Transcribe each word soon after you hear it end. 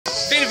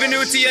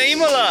Benvenuti a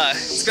Imola.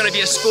 It's gonna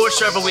be a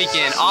scorched earth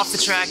weekend, off the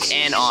track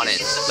and on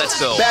it. Let's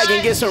go. Bag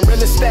and get some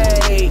real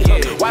estate.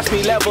 Yeah. Watch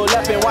me level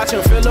up and watch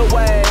him feel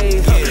away.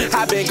 Yeah.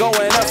 I've been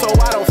going up so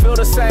I don't feel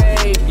the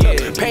same.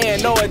 Yeah.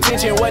 Paying no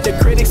attention what the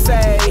critics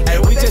say. Hey,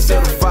 we just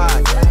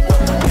simplified.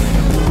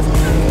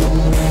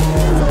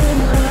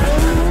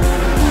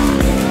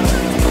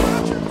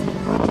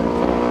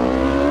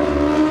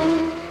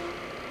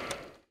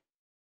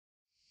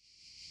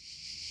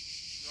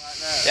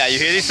 Yeah, you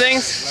hear these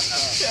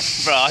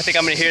things? Bro, I think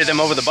I'm gonna hear them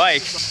over the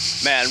bike.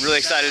 Man, really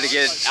excited to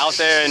get out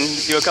there and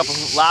do a couple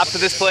laps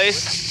of this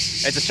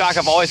place. It's a track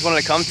I've always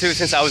wanted to come to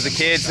since I was a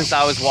kid, since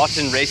I was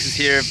watching races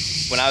here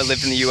when I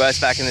lived in the US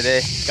back in the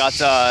day. Got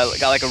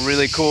like a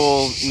really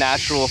cool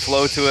natural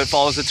flow to it,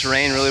 follows the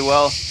terrain really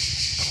well,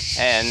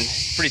 and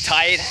pretty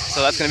tight,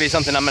 so that's gonna be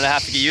something I'm gonna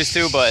have to get used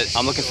to, but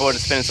I'm looking forward to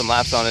spinning some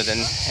laps on it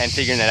and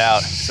figuring it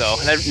out. So,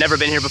 I've never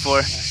been here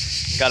before.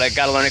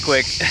 Gotta learn it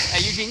quick. Hey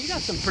Eugene, you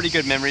got some pretty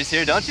good memories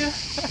here, don't you?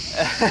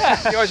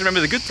 Yeah, you always remember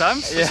the good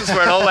times. Yeah. This is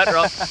where it all went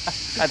wrong.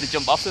 I had to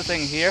jump off the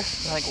thing here.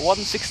 I think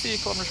 160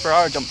 kilometers per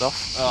hour jumped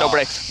off. Oh. No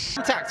brakes.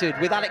 Contacted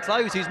with Alex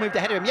Lowe's, who's moved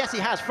ahead of him. Yes, he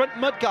has. Front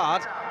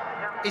mudguard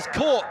is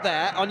caught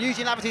there on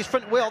Eugene Laverty's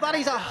front wheel. That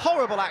is a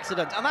horrible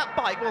accident, and that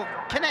bike will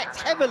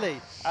connect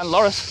heavily. And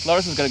Loris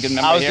has got a good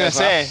memory. I was going to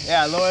say,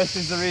 yeah, Loris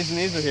is the reason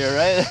these are here,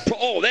 right?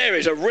 Oh, there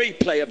is a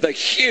replay of the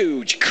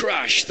huge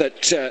crash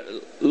that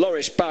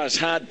Loris Baz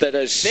had. That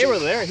has. They were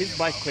there. His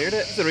bike cleared it.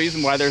 It's the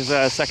reason why there's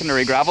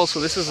secondary gravel.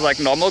 So this is like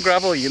normal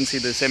gravel. You can see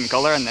the same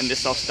color, and then this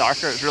stuff's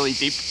darker. It's really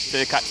deep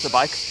to catch the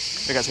bike,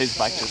 because his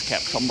bike just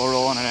kept tumble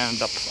rolling and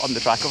ended up on the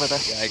track over there.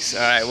 Yikes.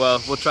 All right, well,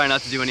 we'll try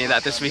not to do any of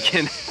that this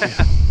weekend.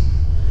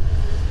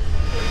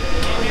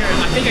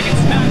 I think I can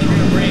smell the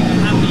rear brake.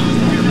 I'm having to use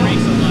the rear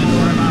brake so much.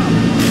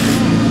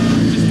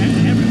 Just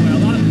everywhere.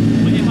 A lot of,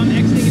 if I'm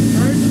exiting in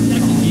first,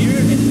 second gear,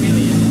 it's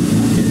really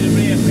is the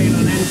rear feel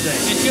on entry.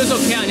 It feels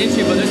okay on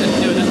entry, but there's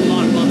a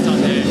lot of bumps out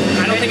there.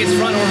 I don't think it's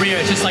front or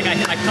rear. It's just like I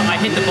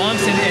hit the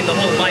bumps and the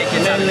whole bike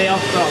is out.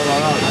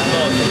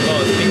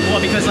 Both.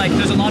 Well, because like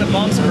there's a lot of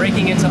bumps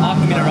breaking into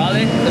Aqua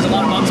Minerale. There's a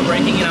lot of bumps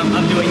breaking, and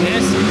I'm doing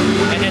this.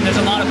 And then there's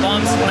a lot of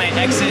bumps when I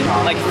exit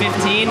like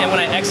 15, and when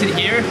I exit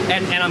here,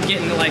 and I'm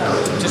getting like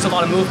just a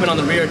lot of movement on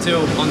the rear too,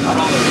 on the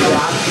throttle.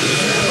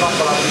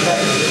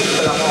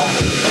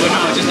 But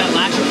no, just that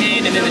last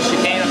chicane and then the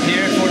chicane up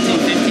here, 14,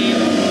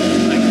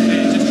 15. Like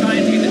just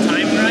trying to get the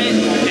timing right,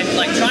 and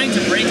like trying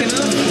to brake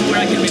enough to where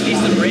I can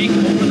release the brake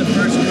over the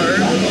first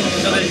curve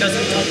so that it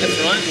doesn't tilt the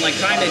front. Like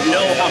trying to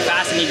know how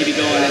fast I need to be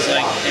going is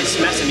like, it's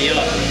messing me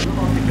up.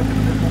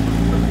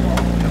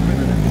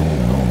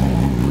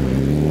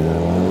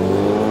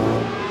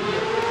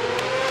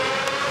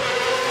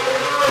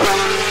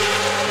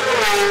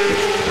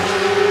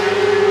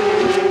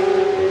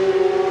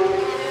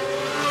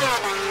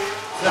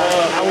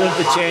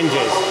 The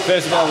changes.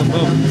 First of all, the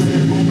bumps.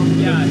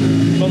 Yeah.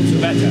 Bumps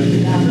are better.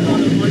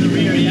 On the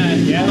rear, yeah.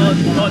 Yeah.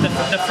 Well, the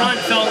front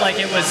felt like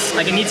it was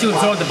like it needs to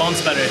absorb the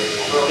bumps better.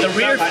 The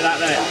rear, like that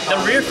there.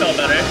 The rear felt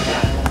better.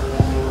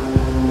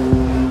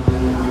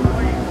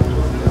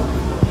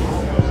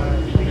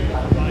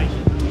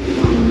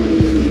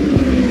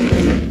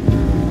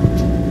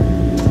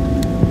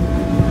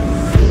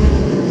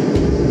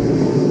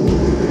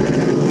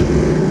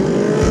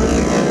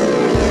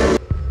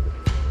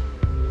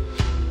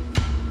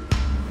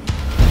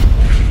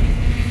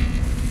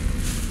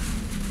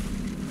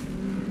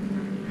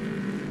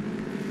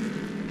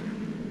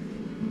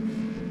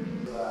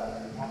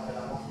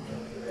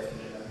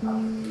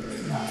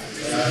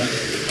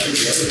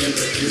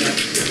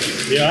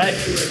 You alright?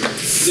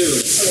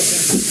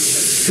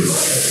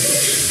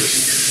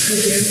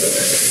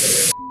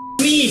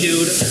 Me,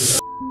 dude.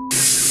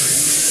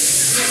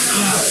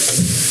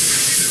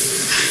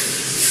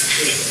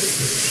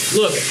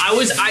 Look,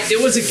 there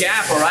was a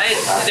gap, all right?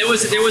 There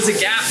was a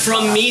gap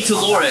from me to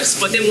Loris,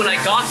 but then when I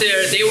got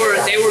there, they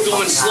were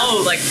going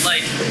slow, like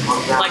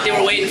they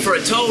were waiting for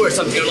a tow or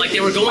something, or like they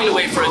were going to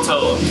wait for a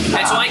tow.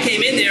 And so I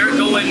came in there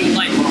going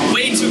like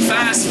way too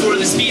fast for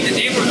the speed that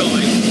they were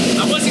going.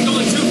 I wasn't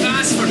going too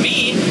fast for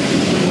me.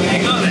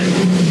 Hang on, man.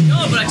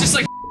 No, but I just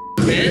like,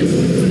 man.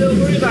 Don't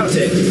worry about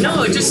it.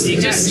 No, just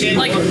like I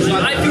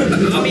feel.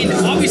 I mean,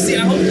 obviously,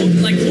 I hope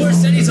like Loris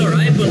said he's all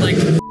right, but like.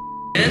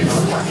 Man.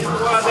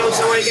 Well, I don't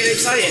know why you get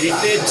excited.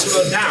 If they'd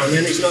slow down,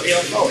 then it's not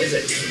your fault, is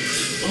it?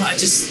 Well,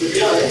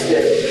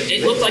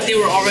 it looked like they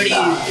were already.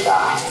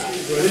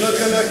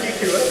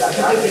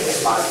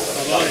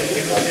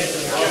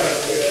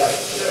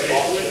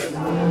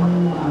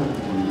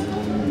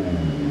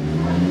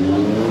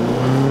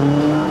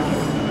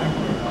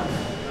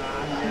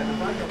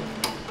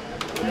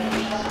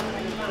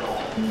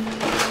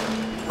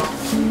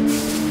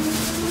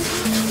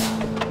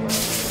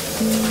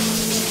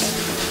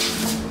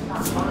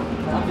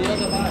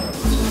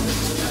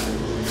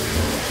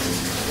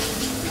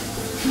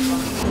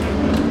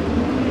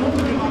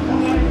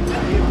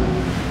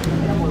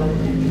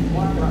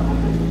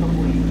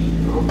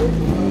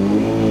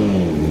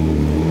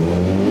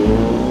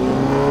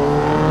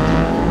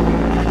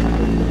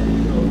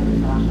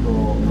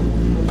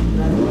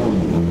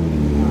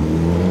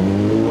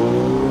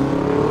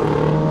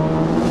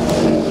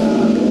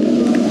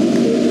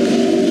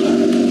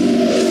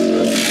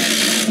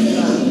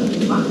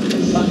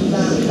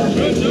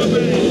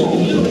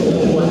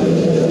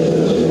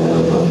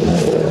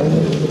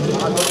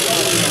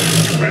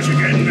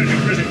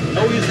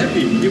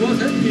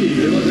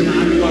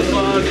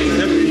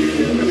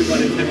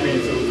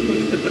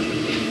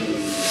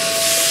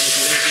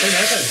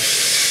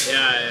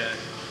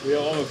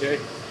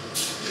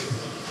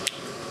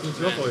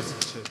 Go for it.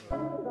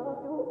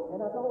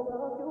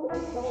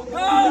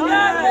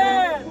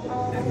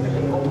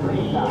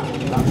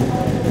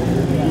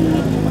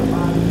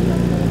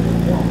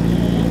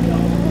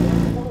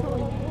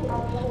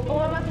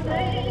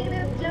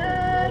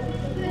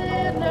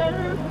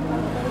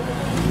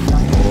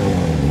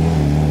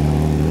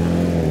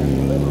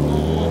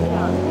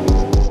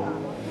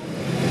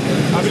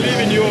 I believe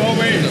in you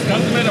always.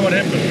 Doesn't matter what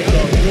happens. So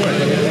do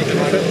it.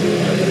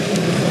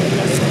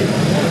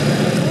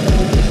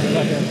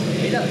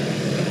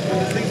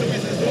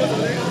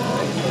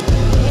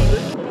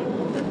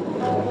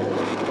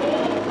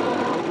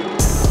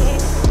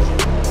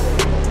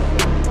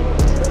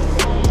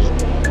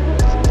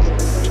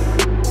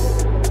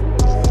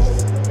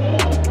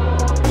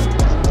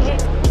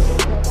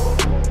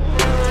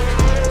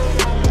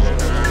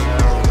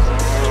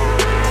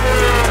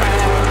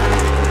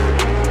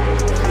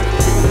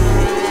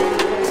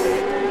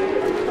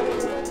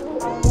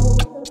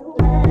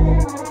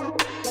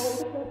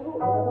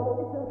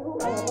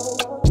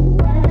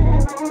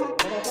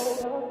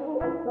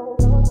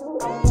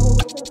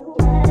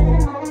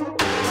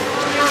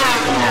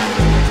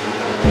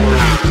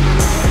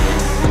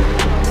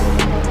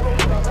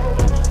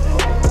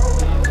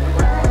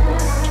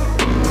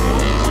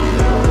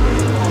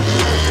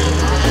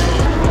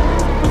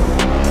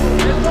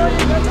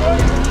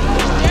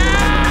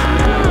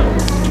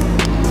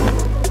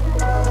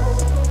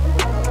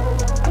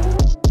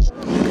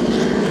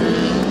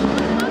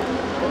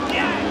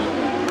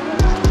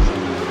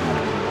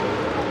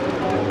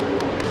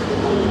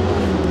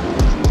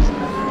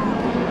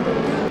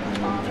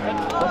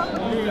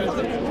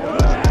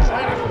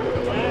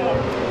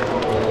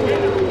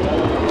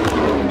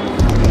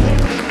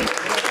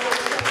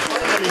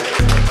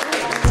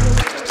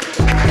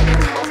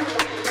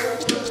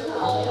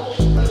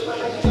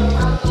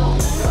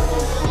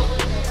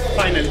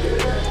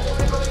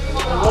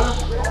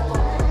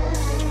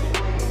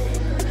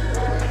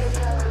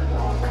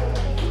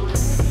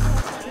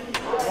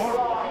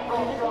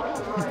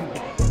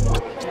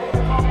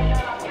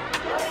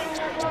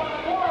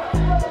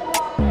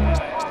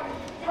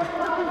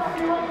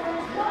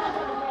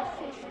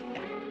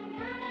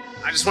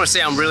 I just want to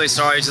say I'm really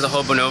sorry to the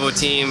whole Bonovo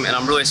team, and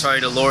I'm really sorry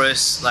to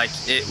Loris. Like,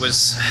 it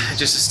was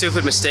just a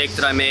stupid mistake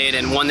that I made,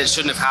 and one that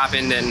shouldn't have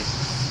happened, and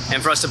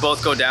for us to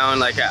both go down,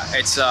 like,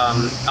 it's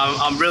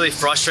I'm really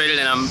frustrated,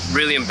 and I'm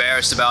really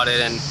embarrassed about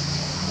it, and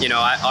you know,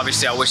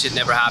 obviously I wish it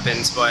never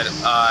happened, but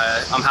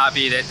I'm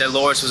happy that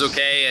Loris was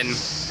okay, and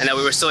that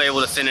we were still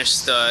able to finish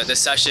the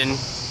session,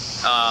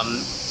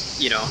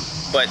 you know,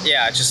 but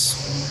yeah,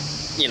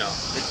 just, you know,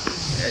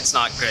 it's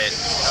not great.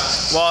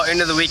 Well, end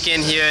of the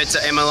weekend here at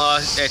Imola,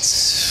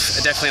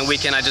 it's definitely a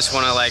weekend I just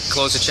want to like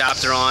close a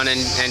chapter on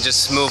and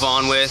just move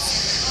on with.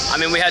 I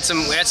mean, we had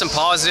some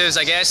positives,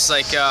 I guess.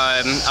 Like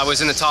I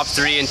was in the top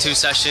 3 in 2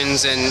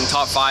 sessions and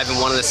top 5 in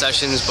one of the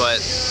sessions, but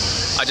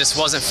I just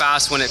wasn't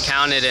fast when it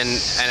counted, and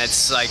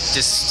it's like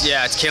just,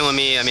 yeah, it's killing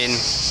me. I mean,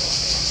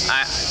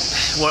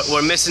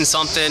 we're missing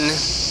something,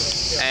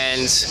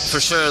 and for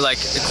sure, like,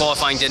 the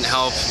qualifying didn't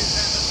help.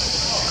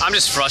 I'm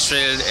just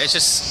frustrated. It's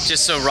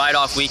just a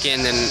write-off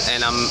weekend,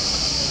 and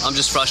I'm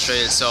just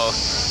frustrated. So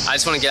I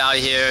just want to get out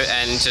of here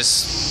and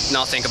just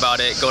not think about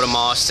it. Go to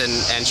Most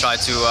and try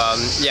to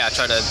yeah,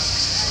 try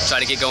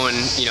to get going,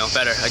 you know,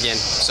 better again.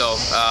 So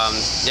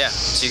yeah,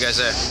 see you guys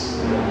there.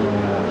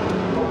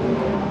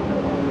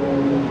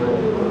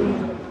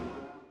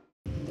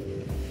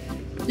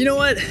 You know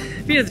what?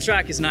 Being at the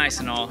track is nice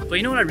and all, but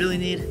you know what I really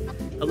need?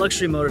 A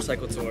luxury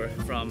motorcycle tour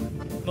from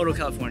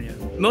MotoCalifornia.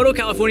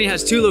 MotoCalifornia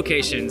has 2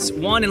 locations,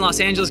 one in Los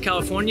Angeles,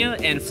 California,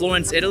 and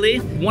Florence, Italy.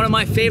 One of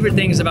my favorite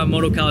things about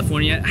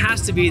MotoCalifornia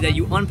has to be that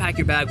you unpack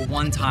your bag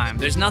one time.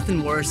 There's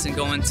nothing worse than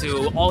going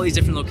to all these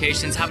different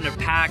locations, having to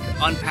pack,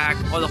 unpack,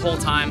 or the whole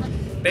time.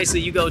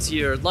 Basically, you go to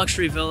your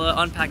luxury villa,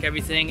 unpack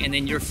everything, and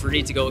then you're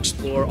free to go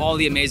explore all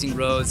the amazing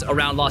roads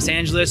around Los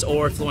Angeles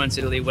or Florence,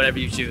 Italy, whatever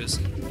you choose.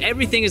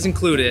 Everything is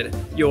included.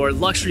 Your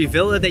luxury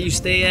villa that you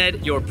stay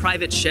at, your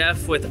private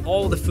chef with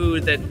all the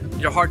food that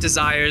your heart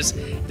desires,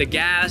 the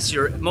gas,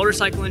 your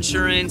motorcycle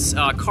insurance,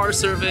 car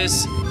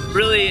service.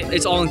 Really,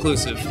 it's all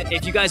inclusive.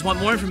 If you guys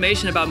want more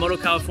information about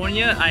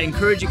MotoCalifornia, I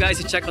encourage you guys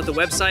to check out the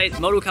website,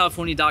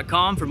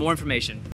 motocalifornia.com, for more information.